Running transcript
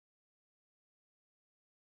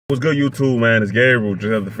What's good, YouTube, man? It's Gabriel,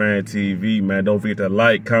 just of the Fan TV, man. Don't forget to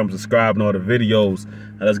like, comment, subscribe, and all the videos.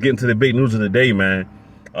 And let's get into the big news of the day, man.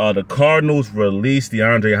 The Cardinals released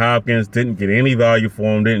DeAndre Hopkins, didn't get any value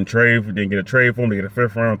for him, didn't get a trade for him, didn't get a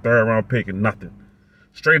 5th round, 3rd round pick, and nothing.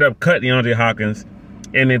 Straight up cut DeAndre Hopkins.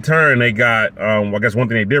 And in turn, they got, I guess one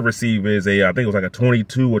thing they did receive is I think it was like a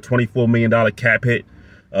 $22 or $24 million cap hit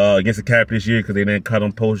against the cap this year because they didn't cut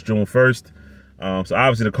him post June 1st. So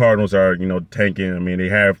obviously the Cardinals are, tanking. I mean, they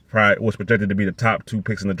have what's projected to be the top 2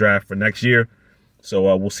 picks in the draft for next year.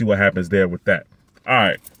 So we'll see what happens there with that. All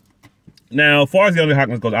right. Now, as far as DeAndre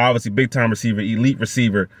Hopkins goes, obviously big-time receiver, elite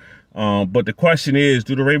receiver. But the question is,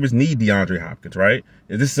 do the Ravens need DeAndre Hopkins, right?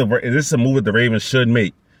 Is this a move that the Ravens should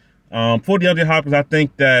make? For DeAndre Hopkins, I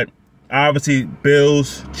think that obviously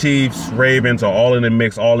Bills, Chiefs, Ravens are all in the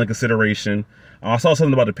mix, all in consideration. I saw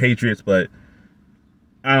something about the Patriots, but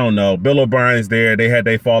I don't know. Bill O'Brien's there. They had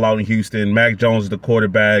their fallout in Houston. Mac Jones is the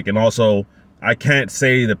quarterback. And also, I can't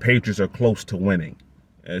say the Patriots are close to winning.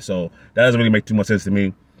 And so that doesn't really make too much sense to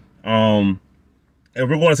me. If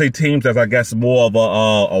we're going to say teams that's, I guess, more of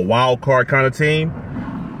a wild card kind of team,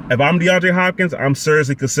 if I'm DeAndre Hopkins, I'm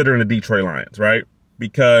seriously considering the Detroit Lions, right?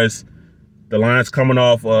 Because the Lions coming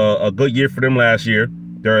off a good year for them last year.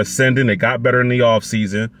 They're ascending. They got better in the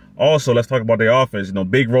offseason. Also, let's talk about their offense.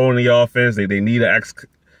 Big role in the offense. They need an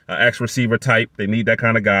X receiver type. They need that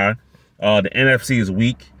kind of guy. The NFC is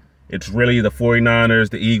weak. It's really the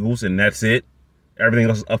 49ers, the Eagles, and that's it. Everything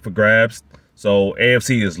else is up for grabs. So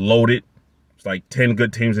AFC is loaded. It's like 10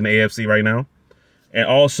 good teams in the AFC right now. And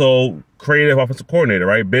also creative offensive coordinator,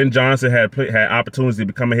 right? Ben Johnson had opportunities to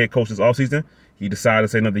become a head coach this offseason. He decided to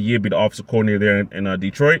say another year, be the offensive coordinator there in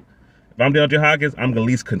Detroit. If I'm DeAndre Hopkins, I'm at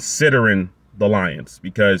least considering the Lions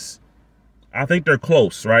because I think they're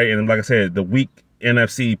close, right? And like I said, the weak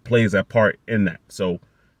NFC plays a part in that. So,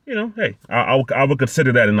 hey, I would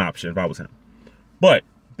consider that an option if I was him. But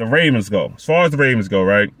the Ravens go. As far as the Ravens go,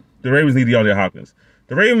 right? The Ravens need DeAndre Hopkins.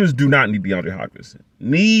 The Ravens do not need DeAndre Hopkins.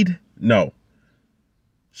 Need? No.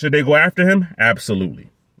 Should they go after him?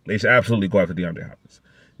 Absolutely. They should absolutely go after DeAndre Hopkins.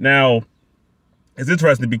 Now, it's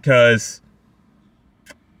interesting because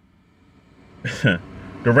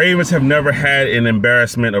the Ravens have never had an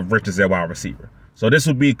embarrassment of riches at wide receiver. So this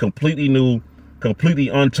would be completely new, completely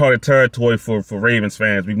uncharted territory for Ravens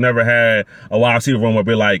fans. We've never had a wide receiver room where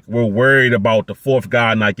we're worried about the 4th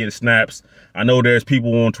guy not getting snaps. I know there's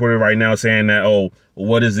people on Twitter right now saying that, oh,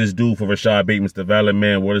 what does this do for Rashad Bateman's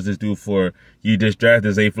development? What does this do for you just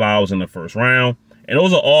drafted Zay Flowers in the 1st round? And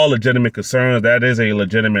those are all legitimate concerns. That is a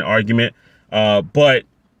legitimate argument. But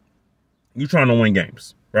you're trying to win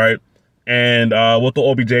games, right? And with the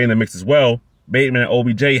OBJ in the mix as well, Bateman and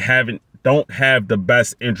OBJ don't have the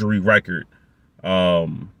best injury record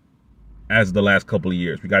as of the last couple of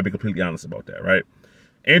years. We got to be completely honest about that, right?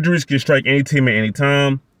 Injuries can strike any team at any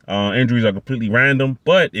time. Injuries are completely random.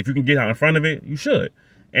 But if you can get out in front of it, you should.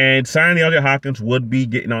 And signing DeAndre Hopkins would be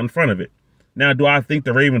getting out in front of it. Now, do I think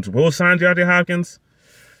the Ravens will sign DeAndre Hopkins?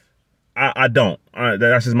 I don't.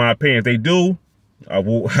 That's just my opinion. If they do,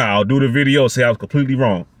 I'll do the video and say I was completely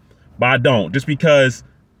wrong. But I don't. Just because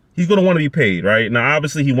he's going to want to be paid, right? Now,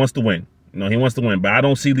 obviously, he wants to win. He wants to win. But I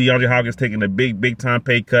don't see DeAndre Hopkins taking a big-time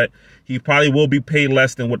pay cut. He probably will be paid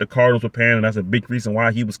less than what the Cardinals were paying, and that's a big reason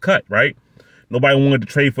why he was cut, right? Nobody wanted to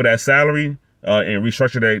trade for that salary and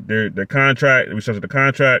restructure their contract, restructure the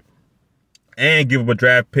contract, and give him a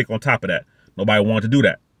draft pick on top of that. Nobody wanted to do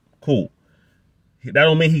that. Cool. That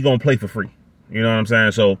don't mean he's going to play for free. You know what I'm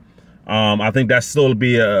saying? So I think that still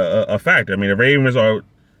be a factor. I mean, the Ravens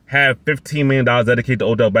have $15 million dedicated to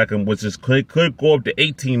Odell Beckham, which could go up to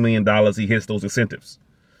 $18 million he hits those incentives.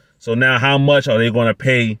 So now how much are they going to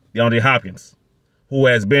pay DeAndre Hopkins, who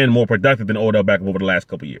has been more productive than Odell Beckham over the last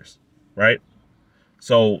couple of years, right?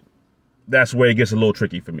 So that's where it gets a little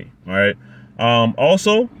tricky for me, all right?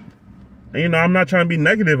 Also, I'm not trying to be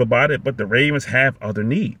negative about it, but the Ravens have other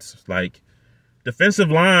needs. Like,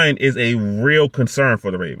 defensive line is a real concern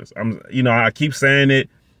for the Ravens. I keep saying it.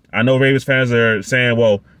 I know Ravens fans are saying,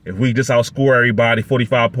 well, if we just outscore everybody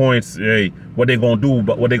 45 points, hey, what they gonna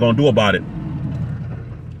do about it?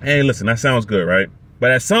 Hey, listen, that sounds good, right?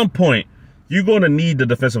 But at some point, you're gonna need the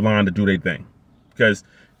defensive line to do their thing. Because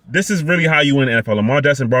this is really how you win the NFL. Lamar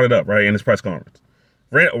Jackson brought it up, right, in his press conference.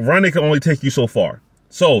 Running can only take you so far.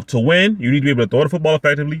 So to win, you need to be able to throw the football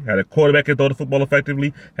effectively, have a quarterback that can throw the football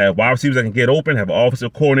effectively, have wide receivers that can get open, have an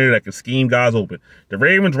offensive coordinator that can scheme guys open. The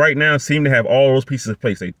Ravens right now seem to have all those pieces in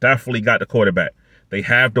place. They definitely got the quarterback. They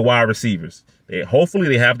have the wide receivers. Hopefully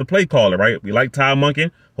they have the play caller, right? We like Ty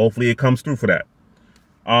Monken. Hopefully it comes through for that.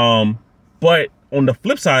 But on the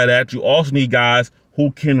flip side of that, you also need guys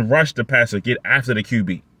who can rush the passer, get after the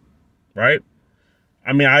QB, right?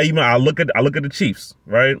 I mean, I look at the Chiefs,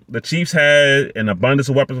 right? The Chiefs had an abundance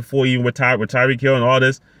of weapons before, even with Tyreek Hill and all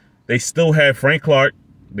this. They still had Frank Clark.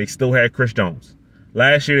 They still had Chris Jones.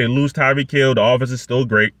 Last year, they lose Tyreek Hill. The offense is still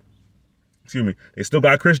great. Excuse me. They still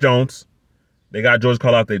got Chris Jones. They got George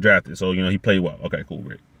Karlaftis they drafted. So, he played well. Okay, cool,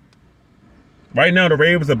 great. Right now, the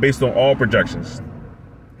Ravens are based on all projections.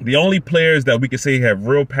 The only players that we can say have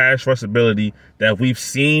real pass rush ability that we've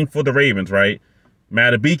seen for the Ravens, right?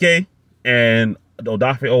 Madubuike and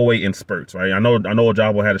Odafe Owe in spurts, right? I know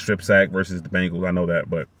Ojabo had a strip sack versus the Bengals. I know that,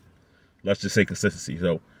 but let's just say consistency.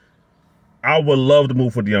 So I would love to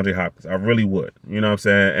move for DeAndre Hopkins. I really would. You know what I'm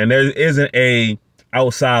saying? And there isn't a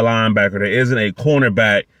outside linebacker. There isn't a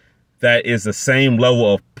cornerback that is the same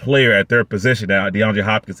level of player at their position that DeAndre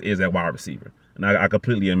Hopkins is at wide receiver. And I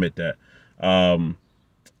completely admit that.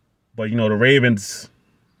 But, the Ravens,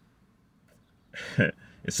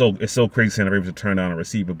 it's so crazy saying the Ravens to turn down a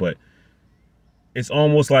receiver, but it's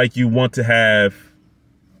almost like you want to have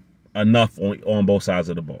enough on both sides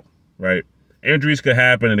of the ball, right? Injuries could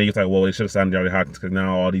happen, and then you're like, well, they should have signed DeAndre Hopkins because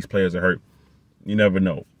now all these players are hurt. You never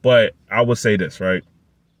know. But I would say this, right?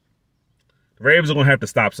 The Ravens are going to have to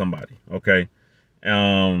stop somebody, okay?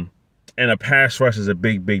 And a pass rush is a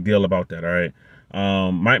big, big deal about that, all right?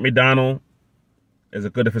 Mike McDonald is a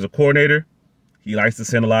good defensive coordinator. He likes to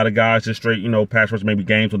send a lot of guys just straight, pass rush, maybe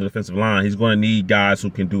games on the defensive line. He's going to need guys who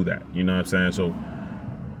can do that. You know what I'm saying? So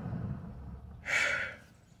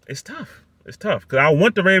it's tough. It's tough because I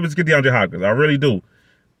want the Ravens to get DeAndre Hopkins. I really do.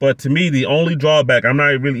 But to me, the only drawback, I'm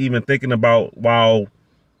not really even thinking about while,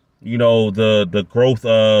 the growth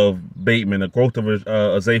of Bateman, the growth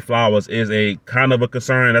of Zay Flowers is a kind of a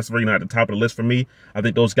concern. That's really not at the top of the list for me. I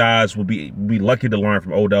think those guys will be lucky to learn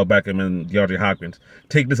from Odell Beckham and DeAndre Hopkins.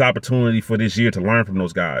 Take this opportunity for this year to learn from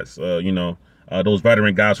those guys, those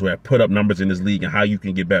veteran guys who have put up numbers in this league and how you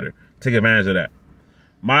can get better. Take advantage of that.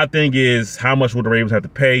 My thing is, how much will the Ravens have to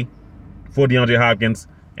pay for DeAndre Hopkins?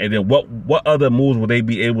 And then what other moves will they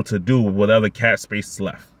be able to do with other cap space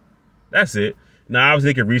left? That's it. Now, obviously,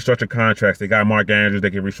 they can restructure contracts. They got Mark Andrews. They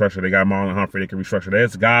can restructure. They got Marlon Humphrey. They can restructure.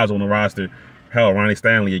 There's guys on the roster. Hell, Ronnie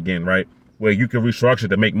Stanley again, right? Where you can restructure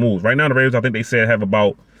to make moves. Right now, the Ravens, I think they said, have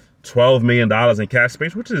about $12 million in cap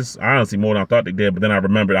space, which is honestly more than I thought they did. But then I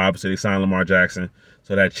remembered, obviously, they signed Lamar Jackson.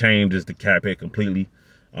 So that changes the cap hit completely.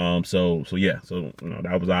 So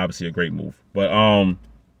that was obviously a great move. But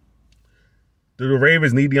do the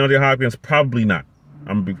Ravens need DeAndre Hopkins? Probably not.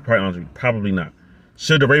 I'm going to be quite honest with you. Probably not.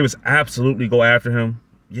 Should the Ravens absolutely go after him?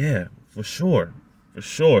 Yeah, for sure. For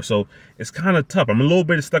sure. So it's kind of tough. I'm a little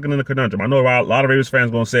bit stuck in the conundrum. I know a lot of Ravens fans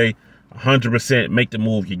are going to say 100% make the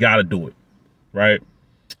move. You got to do it. Right?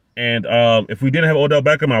 And if we didn't have Odell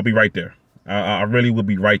Beckham, I'll be right there. I really would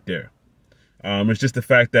be right there. It's just the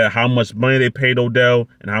fact that how much money they paid Odell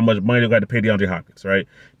and how much money they got to pay DeAndre Hopkins, right?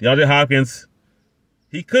 DeAndre Hopkins,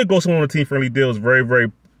 he could go somewhere on a team-friendly deal.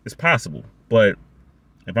 It's it's possible. But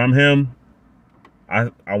if I'm him, I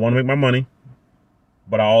want to make my money,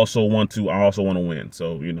 but I also want to win.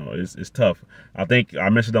 So, it's tough. I think I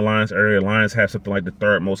mentioned the Lions earlier. The Lions have something like the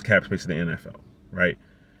third most cap space in the NFL, right?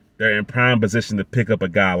 They're in prime position to pick up a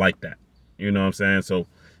guy like that. You know what I'm saying? So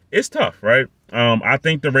it's tough, right? I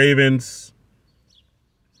think the Ravens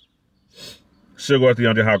should go after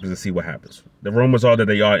DeAndre Hopkins and see what happens. The rumors are that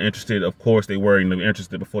they are interested. Of course, they were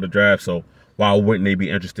interested before the draft. So why wouldn't they be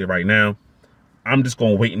interested right now? I'm just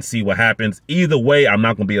going to wait and see what happens. Either way, I'm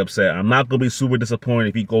not going to be upset. I'm not going to be super disappointed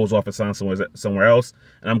if he goes off and signs somewhere else.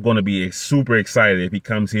 And I'm going to be super excited if he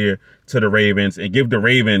comes here to the Ravens and give the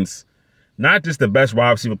Ravens not just the best wide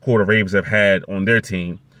receiver core the Ravens have had on their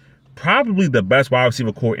team, probably the best wide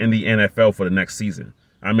receiver core in the NFL for the next season.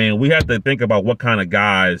 I mean, we have to think about what kind of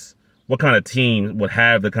guys, what kind of team would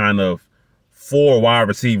have the kind of 4 wide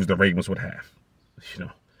receivers the Ravens would have.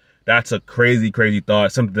 That's a crazy, crazy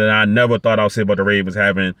thought. Something that I never thought I would say about the Ravens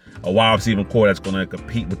having a wide receiver core that's going to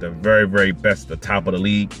compete with the very, very best at the top of the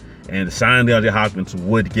league. And signing DeAndre Hopkins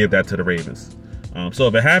would give that to the Ravens. So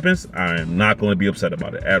if it happens, I am not going to be upset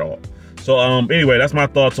about it at all. So anyway, that's my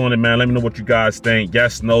thoughts on it, man. Let me know what you guys think.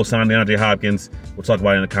 Yes, no, sign DeAndre Hopkins. We'll talk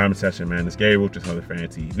about it in the comment section, man. It's Gary Roach, just another Fan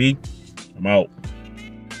TV. I'm out.